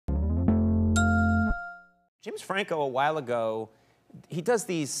James Franco, a while ago, he does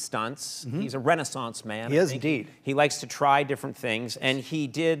these stunts. Mm-hmm. He's a Renaissance man. He is indeed. He likes to try different things, and he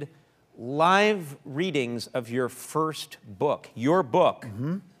did live readings of your first book, your book.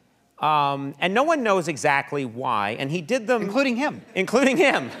 Mm-hmm. And no one knows exactly why, and he did them... Including him. Including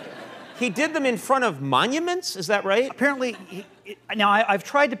him. He did them in front of monuments, is that right? Apparently, now I've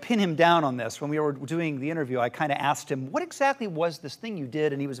tried to pin him down on this. When we were doing the interview, I kind of asked him, what exactly was this thing you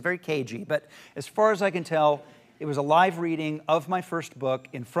did? And he was very cagey, but as far as I can tell, it was a live reading of my first book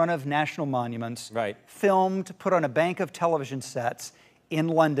in front of national monuments, right. Filmed, put on a bank of television sets in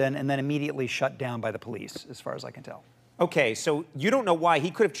London, and then immediately shut down by the police, as far as I can tell. Okay, so you don't know why.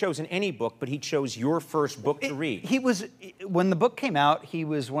 He could have chosen any book, but he chose your first book to read. When the book came out, he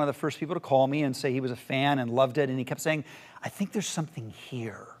was one of the first people to call me and say he was a fan and loved it, and he kept saying, I think there's something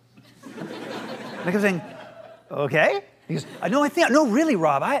here. And I kept saying, okay? He goes, no, really,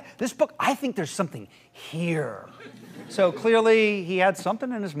 Rob, this book, I think there's something here. So clearly, he had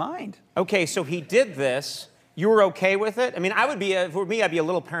something in his mind. Okay, so he did this. You were okay with it? I mean, for me, I'd be a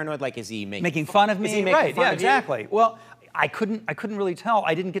little paranoid, like, is he making fun of me? Is he making right, fun yeah, of exactly. You? Well, I couldn't really tell.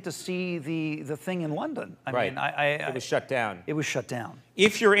 I didn't get to see the thing in London. I mean, it was shut down. It was shut down.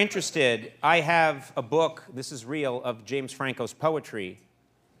 If you're interested, I have a book, this is real, of James Franco's poetry.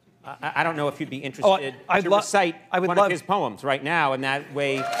 I don't know if you'd be interested to recite one of his poems right now, and that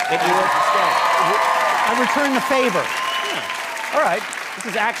way that you would instead. I return the favor. Yeah. All right. This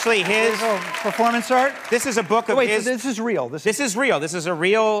is actually his performance art. This is a book of his. So this is real. This is real. This is a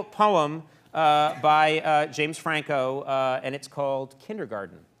real poem by James Franco, and it's called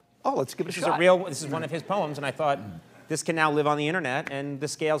Kindergarten. Oh, let's give it a shot. This is one of his poems, and I thought this can now live on the internet, and the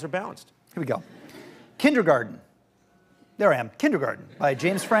scales are balanced. Here we go. Kindergarten. There I am. Kindergarten by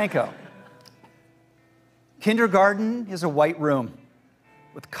James Franco. Kindergarten is a white room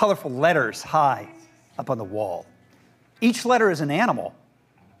with colorful letters high up on the wall. Each letter is an animal.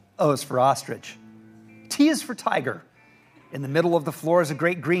 O is for ostrich. T is for tiger. In the middle of the floor is a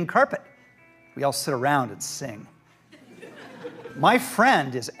great green carpet. We all sit around and sing. My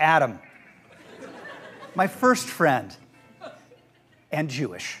friend is Adam. My first friend. And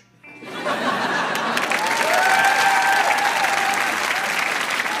Jewish.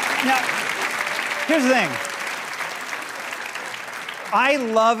 Now, here's the thing.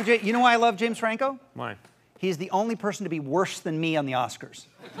 You know why I love James Franco? Why? He's the only person to be worse than me on the Oscars.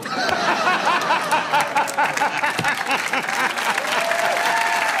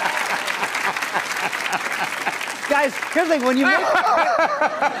 Guys, here's the thing, when you make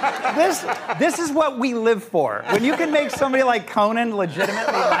this is what we live for. When you can make somebody like Conan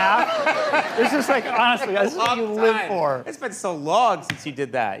legitimately laugh, it's just like, honestly, this is what you live for. It's been so long since you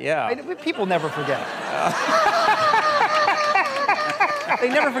did that, yeah. People never forget. They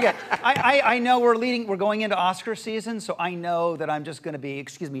never forget. I know we're going into Oscar season, so I know that I'm just going to be,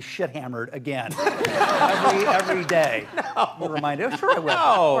 excuse me, shit-hammered again. every day. No. We'll remind you. Sure I will. No,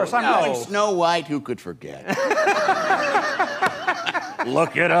 of course, I'm no. not. Snow White, who could forget?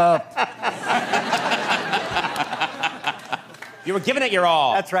 Look it up. You were giving it your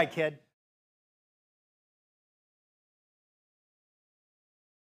all. That's right, kid.